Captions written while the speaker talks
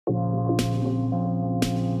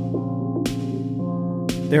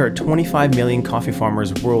There are 25 million coffee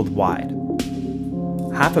farmers worldwide.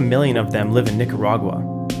 500,000 of them live in Nicaragua,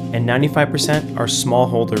 and 95% are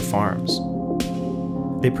smallholder farms.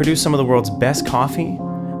 They produce some of the world's best coffee,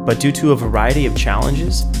 but due to a variety of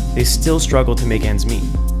challenges, they still struggle to make ends meet.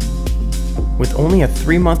 With only a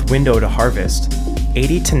 3-month window to harvest,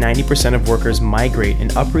 80 to 90% of workers migrate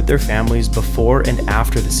and uproot their families before and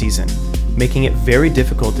after the season, making it very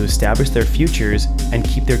difficult to establish their futures and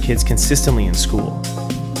keep their kids consistently in school.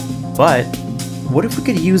 But what if we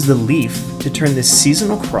could use the leaf to turn this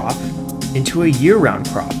seasonal crop into a year-round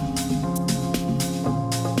crop?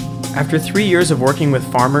 After 3 years of working with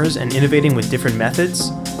farmers and innovating with different methods,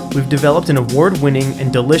 we've developed an award-winning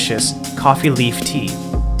and delicious coffee leaf tea.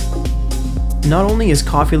 Not only is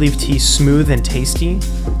coffee leaf tea smooth and tasty,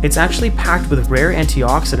 it's actually packed with rare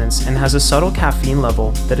antioxidants and has a subtle caffeine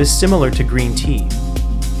level that is similar to green tea.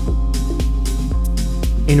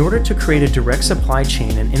 In order to create a direct supply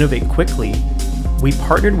chain and innovate quickly, we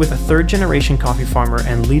partnered with a third-generation coffee farmer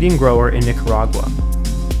and leading grower in Nicaragua.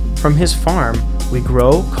 From his farm, we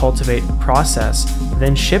grow, cultivate, process,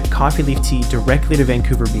 then ship coffee leaf tea directly to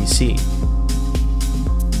Vancouver, BC.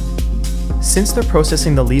 Since they're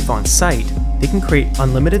processing the leaf on site, they can create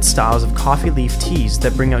unlimited styles of coffee leaf teas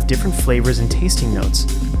that bring out different flavors and tasting notes,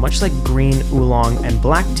 much like green, oolong, and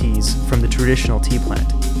black teas from the traditional tea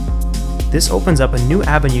plant. This opens up a new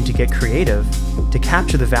avenue to get creative, to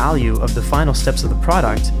capture the value of the final steps of the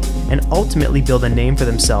product, and ultimately build a name for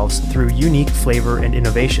themselves through unique flavor and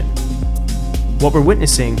innovation. What we're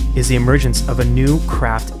witnessing is the emergence of a new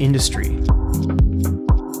craft industry.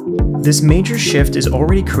 This major shift is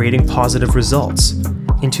already creating positive results.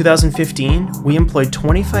 In 2015, we employed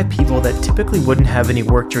 25 people that typically wouldn't have any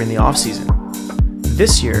work during the off-season.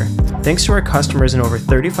 This year, thanks to our customers in over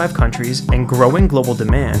 35 countries and growing global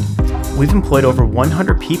demand, we've employed over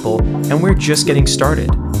 100 people and we're just getting started.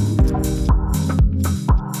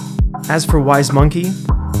 As for Wize Monkey,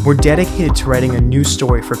 we're dedicated to writing a new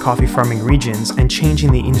story for coffee farming regions and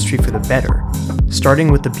changing the industry for the better,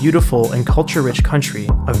 starting with the beautiful and culture-rich country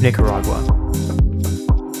of Nicaragua.